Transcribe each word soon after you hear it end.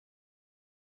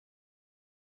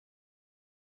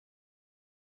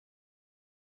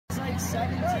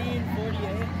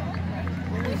17:48.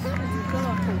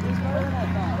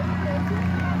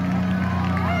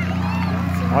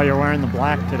 Oh, you're wearing the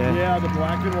black today. Yeah, the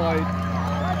black and white.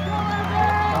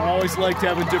 I always liked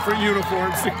having different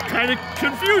uniforms to kind of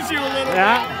confuse you a little bit.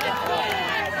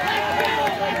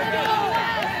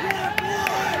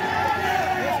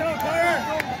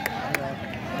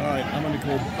 All right, I'm gonna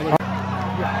go.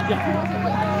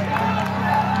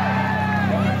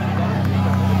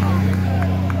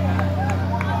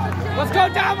 Let's go,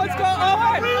 Dom! Let's go,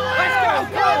 Owen! Let's go!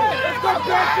 Let's go,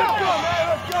 Greg! Let's go, man!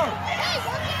 Let's go!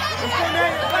 Let's go,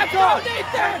 Nate! Let's go,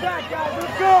 Nathan!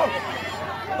 Let's go!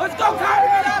 Let's go, Carter!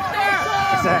 Get up there!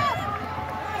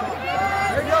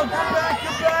 There you go! Get back!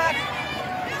 Get back!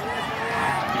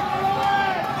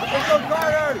 Let's go,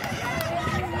 Carter!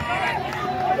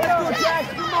 Let's go, Jack!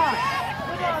 Come on!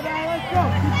 Come on, man! Let's go!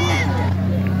 Keep pushing!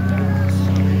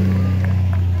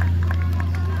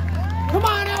 Come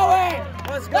on, Owen!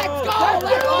 Let's go! Let's go!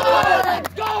 Let's go!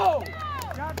 Let's go!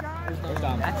 Who's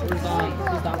Dom?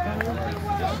 Who's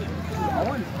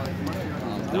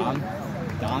Dom?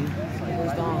 Dom?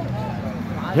 Where's Dom?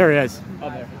 Here he is. Oh,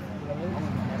 there.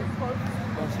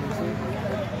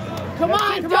 Come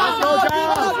on, Dom!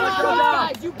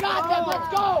 Guys, you got them! Let's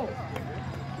go!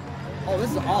 Oh,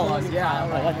 this is all us. Yeah, I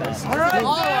like this. All right,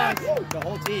 all us. The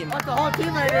whole team. That's the whole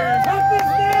team right here.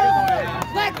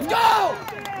 Let's go!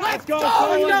 Let's go!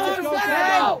 Let's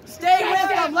go! Stay with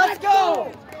them! Let's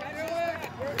go!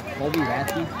 Colby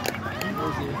Varsity.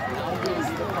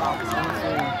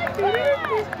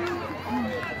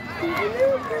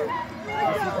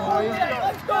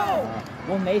 Let's go!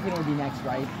 Well, Nathan will be next,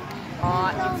 right?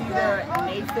 It's either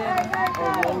Nathan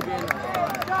or Logan. I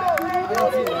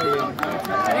don't see Logan. I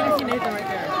think I see Nathan right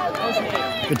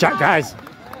there. Good job, guys.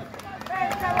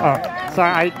 Oh,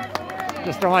 sorry. I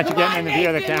just don't want you getting in the view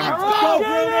of the camera. Let's go,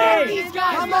 Bruni!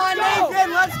 Come on, Nathan!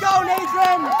 Let's go,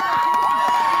 Nathan!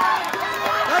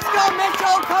 Let's go,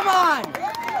 Mitchell! Come on!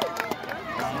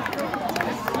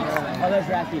 Oh, there's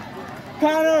Rafi.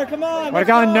 Connor, come on! Way to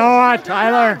go, Noah,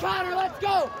 Tyler. Connor, let's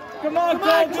go! Come on,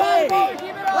 Kobe!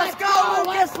 Let's go,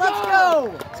 Lucas! Let's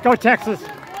go! Let's go, Texas.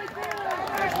 Come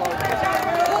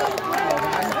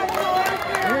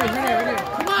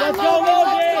on, let's go,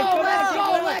 Logan! Let's go!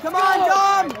 Come on,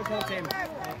 Dom!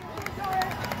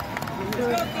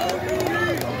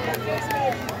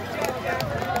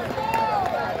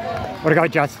 Way to go,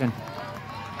 Justin.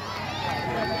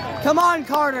 Come on,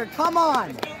 Carter! Come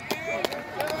on!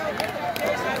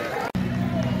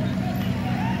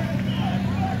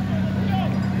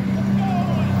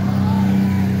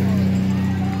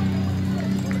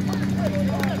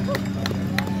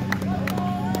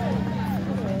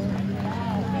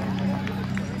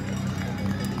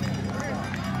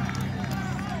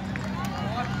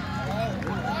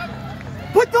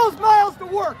 Put those miles to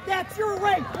work. That's your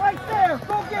race right there.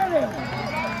 Go get him.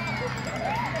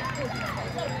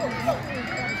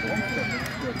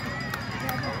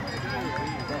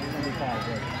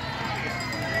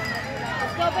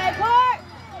 Let's go, Bayport.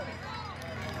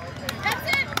 That's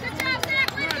it. Good job, Zach.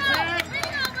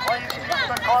 Let's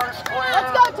go.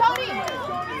 Let's go, Tony.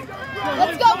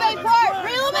 Let's go, Bayport.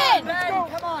 Reel him in.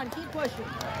 Come on, keep pushing.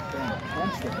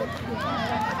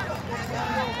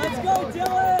 Let's go,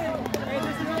 Dylan.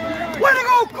 Way to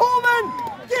go, Coleman!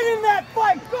 Get in that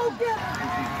fight! Go get it!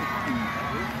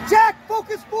 Jack,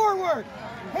 focus forward!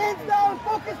 Hands down,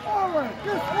 focus forward!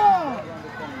 You're strong!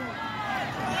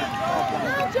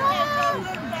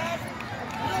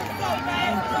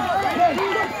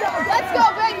 Let's go,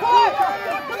 Bayport!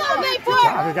 Come on, Bayport! Good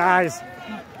job, guys.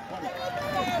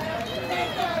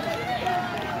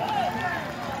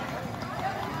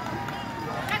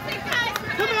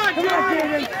 Come on,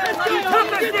 Jaden! Let's go! Put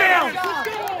this down!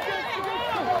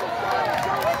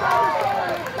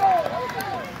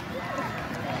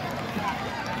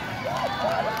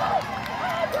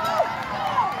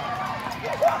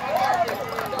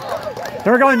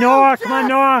 There we go, Noah. Come on,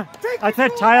 Noah. That's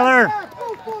it, Tyler.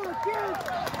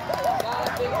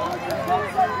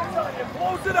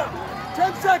 Close it up.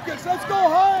 10 seconds. Let's go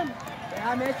home.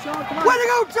 Yeah, Mitchell. Come on. Way to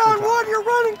go, John Wood. You're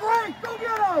running great. Go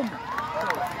get him.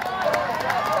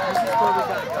 This is where we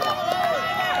got to go.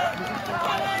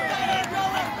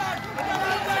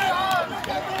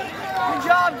 Good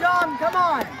job, John. Come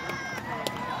on.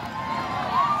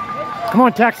 Come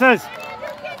on, Texas.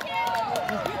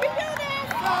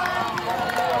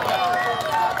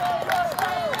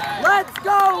 Let's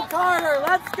go, Carter.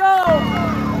 Let's go.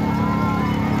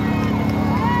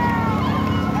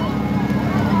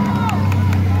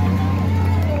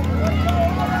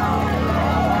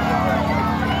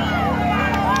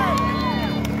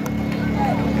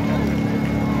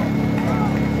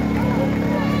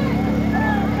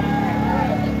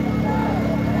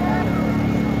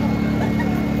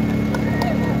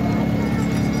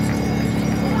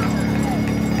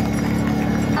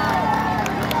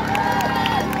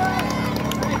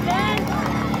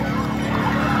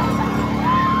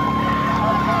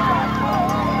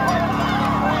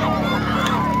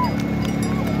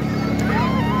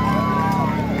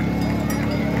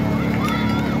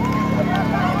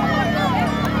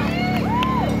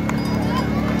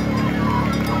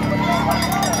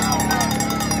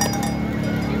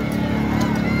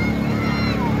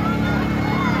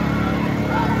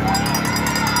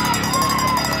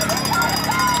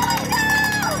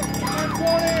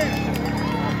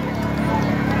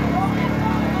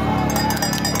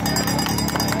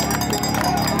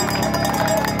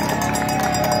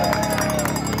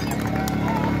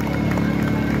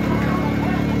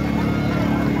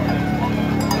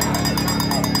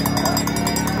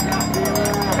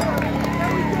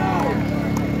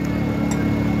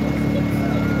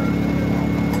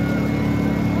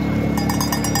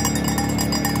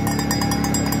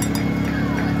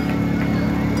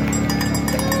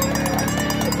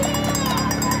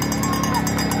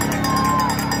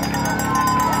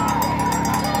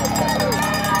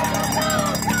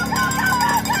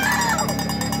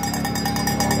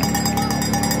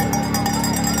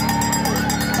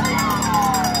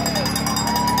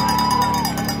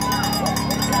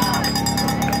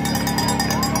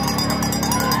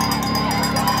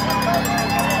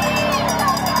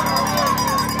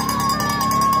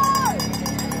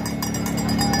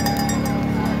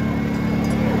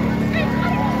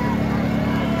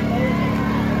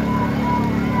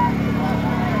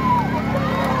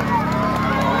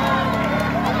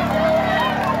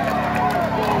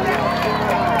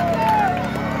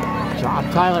 job,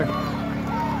 Tyler.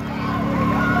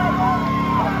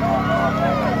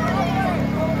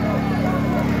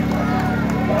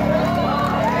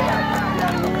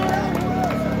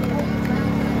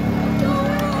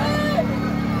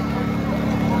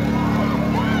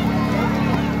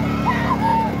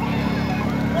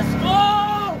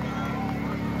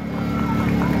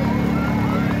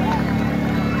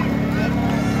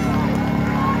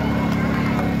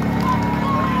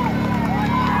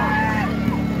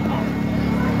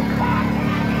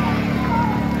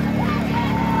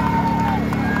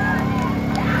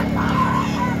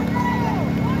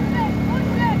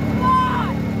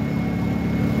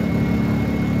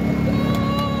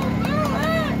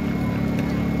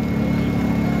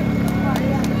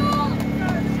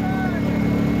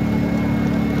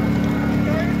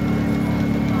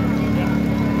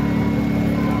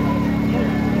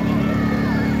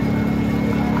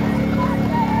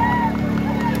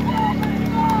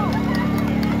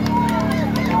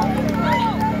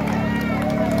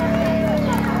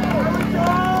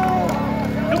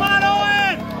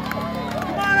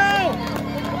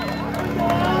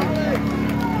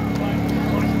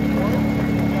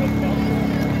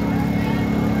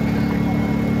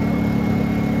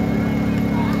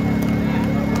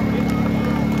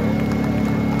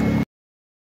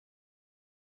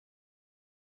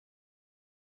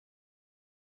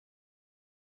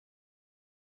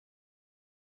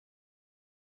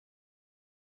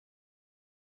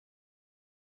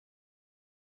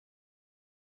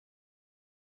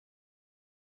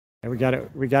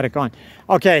 We got it going.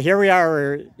 Okay, here we are,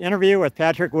 our interview with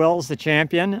Patrick Wills, the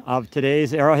champion of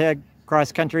today's Arrowhead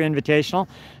Cross Country Invitational.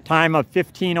 Time of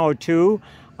 15:02.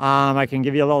 I can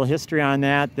give you a little history on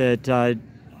that.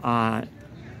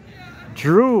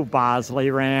 Drew Bosley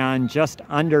ran just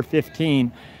under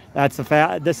 15. This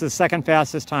is the second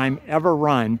fastest time ever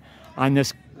run on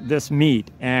this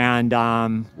meet,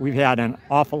 and we've had an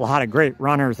awful lot of great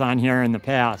runners on here in the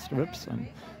past. Whoops. I'm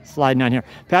sliding on here.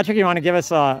 Patrick, you want to give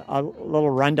us a little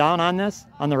rundown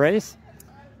on the race?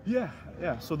 Yeah.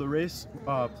 So the race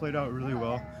played out really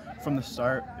well from the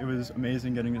start. It was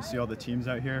amazing getting to see all the teams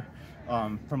out here.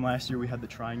 From last year, we had the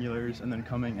triangulars, and then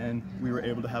coming in, we were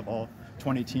able to have all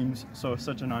 20 teams. So it's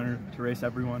such an honor to race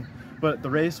everyone. But the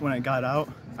race, when it got out,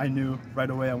 I knew right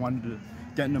away I wanted to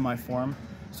get into my form.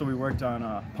 So we worked on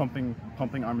pumping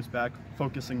arms back,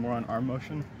 focusing more on arm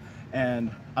motion.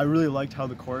 And I really liked how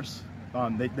the course,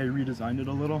 they redesigned it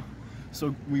a little.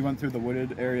 So we went through the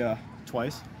wooded area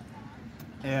twice.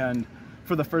 And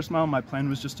for the first mile, my plan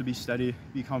was just to be steady,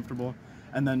 be comfortable,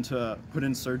 and then to put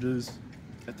in surges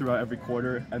throughout every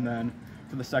quarter. And then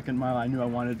for the second mile, I knew I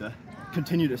wanted to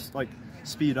continue to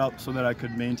speed up so that I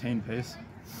could maintain pace.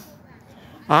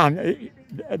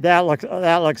 That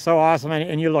looks so awesome,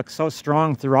 and you look so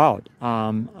strong throughout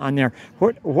on there.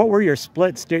 What were your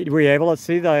splits? Were you able to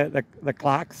see the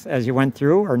clocks as you went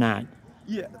through, or not?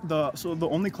 Yeah, so the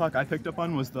only clock I picked up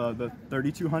on was the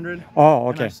 3200. Oh,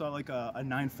 okay. And I saw like a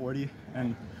 940,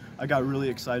 and I got really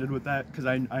excited with that because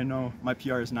I know my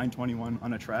PR is 921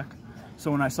 on a track.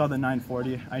 So when I saw the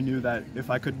 940, I knew that if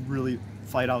I could really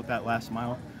fight out that last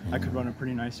mile, I could run a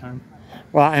pretty nice time.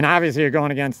 Well, and obviously you're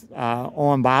going against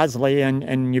Owen Bosley,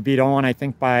 and you beat Owen, I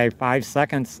think, by 5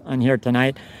 seconds on here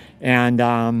tonight. And,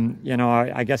 you know,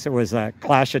 I guess it was a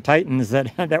clash of titans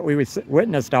that we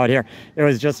witnessed out here. It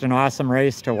was just an awesome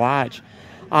race to watch.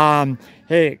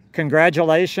 Hey,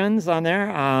 congratulations on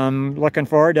there. Looking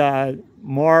forward to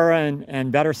more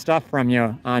and better stuff from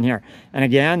you on here. And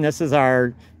again, this is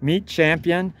our meet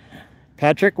champion,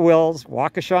 Patrick Wills,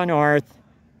 Waukesha North,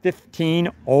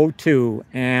 15:02,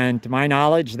 and to my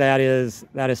knowledge, that is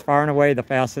far and away the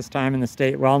fastest time in the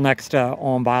state. Well, next to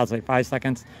Owen Bosley, 5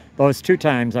 seconds. Those two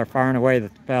times are far and away the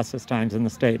fastest times in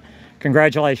the state.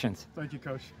 Congratulations. Thank you,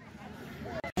 Coach.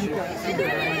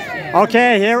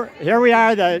 Okay, here we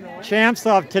are, the champs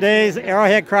of today's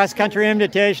Arrowhead Cross Country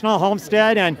Invitational,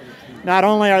 Homestead, and not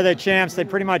only are they champs, they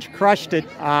pretty much crushed it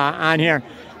on here.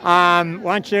 Why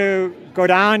don't you go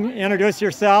down, introduce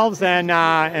yourselves, and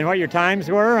what your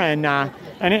times were, and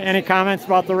any comments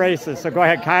about the races. So go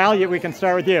ahead, Kyle. We can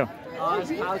start with you.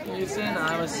 It's Kyle Knudsen.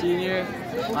 I'm a senior.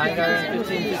 I got in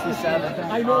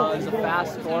 15:57. It was a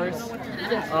fast course.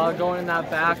 Going in that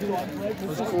back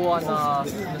was cool on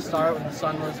the start when the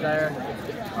sun was there. It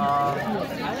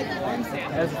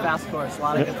was a fast course, a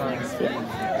lot of good runs.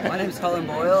 My name is Cullen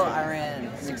Boyle. I ran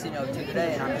 16:02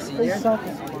 today, and I'm a senior.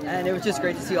 And it was just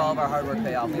great to see all of our hard work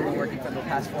pay off. We've been working for the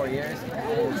past 4 years,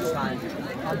 and it was just fine.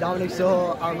 I'm Dominic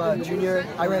Sill. I'm a junior.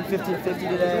 I ran 15:50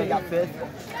 today. I got 5th.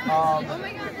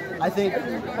 I think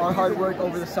our hard work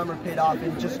over the summer paid off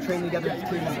and just training together as a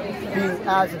team, being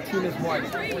as a team as one.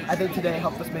 I think today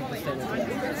helped us make the statement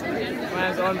today. My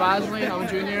name is Owen Bosley. I'm a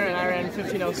junior and I ran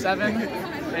 15:07.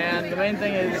 And the main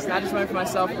thing is not just running for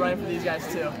myself, but running for these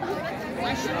guys too.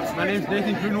 My name is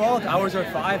Nathan Grunwald. Hours are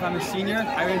 5. I'm a senior.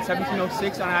 I ran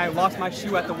 17:06 and I lost my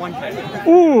shoe at the 1K.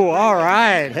 Ooh, all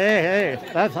right. Hey,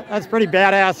 that's pretty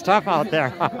badass stuff out there.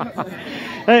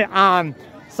 Hey,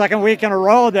 second week in a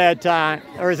row that,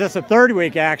 or is this the third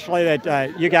week actually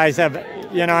that you guys have,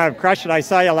 have crushed it. I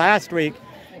saw you last week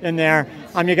in there.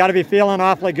 You got to be feeling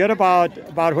awfully good about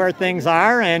where things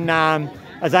are. And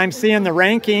as I'm seeing the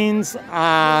rankings,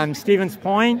 Stevens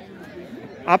Point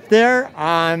up there,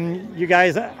 you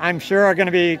guys, I'm sure are going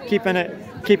to be keeping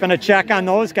a check on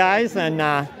those guys. And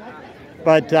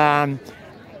but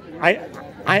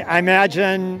I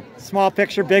imagine small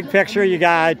picture, big picture. You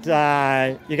got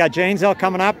Janesville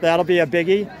coming up. That'll be a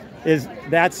biggie.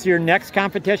 That's your next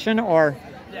competition, or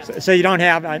so you don't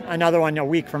have another one a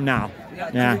week from now?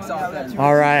 Yeah.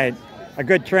 All right. A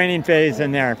good training phase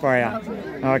in there for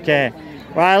you. Okay.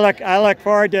 Well, I look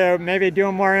forward to maybe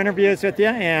doing more interviews with you,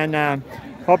 and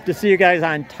hope to see you guys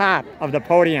on top of the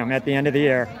podium at the end of the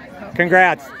year.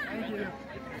 Congrats.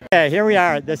 Okay, here we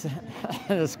are. This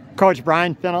is Coach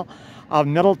Brian Finnell of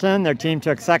Middleton. Their team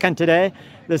took second today.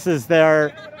 This is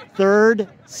their third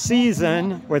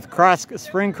season with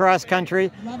spring cross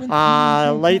country,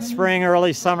 late spring,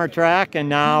 early summer track, and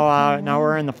now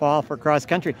we're in the fall for cross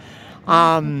country.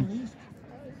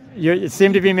 You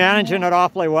seem to be managing it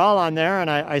awfully well on there, and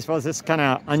I suppose this is kind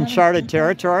of uncharted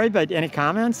territory, but any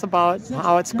comments about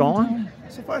how it's going?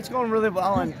 So far it's going really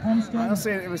well, and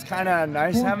honestly it was kind of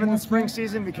nice having the spring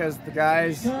season because the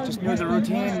guys just knew the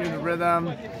routine, knew the rhythm,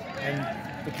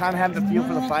 and they kind of have the feel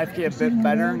for the 5K a bit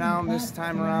better now this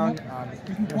time around,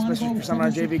 especially for some of our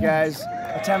JV guys.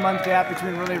 A 10-month gap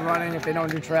between really running, if they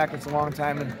don't do track, it's a long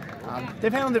time, and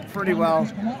they've handled it pretty well,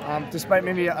 despite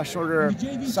maybe a shorter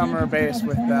summer base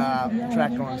with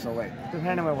track going so late. They've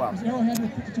handled it well.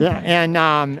 Yeah,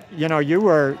 and you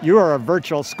were a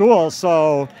virtual school,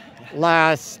 so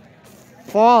last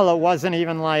fall it wasn't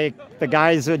even like the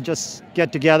guys would just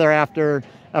get together after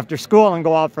school and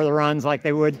go out for the runs like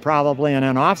they would probably in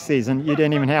an off season. You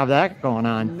didn't even have that going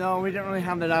on. No, we didn't really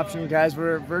have that option. Guys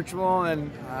were virtual, and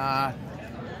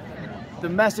the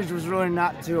message was really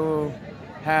not to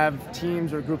have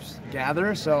teams or groups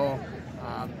gather. So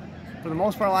for the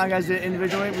most part, a lot of guys did it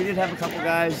individually. We did have a couple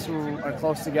guys who are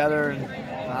close together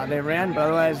and they ran, but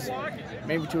otherwise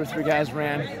maybe 2 or 3 guys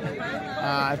ran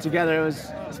together. It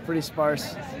was pretty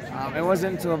sparse. It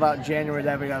wasn't until about January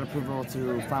that we got approval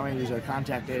to finally use our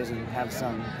contact days and have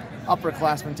some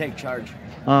upperclassmen take charge.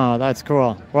 Oh, that's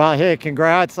cool. Well, hey,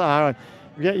 congrats.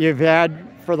 You've had,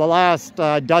 for the last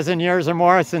dozen years or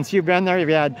more since you've been there, you've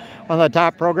had one of the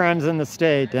top programs in the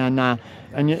state, and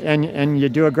you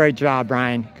do a great job,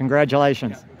 Brian.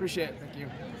 Congratulations. Appreciate it. Thank you.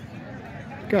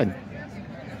 Good.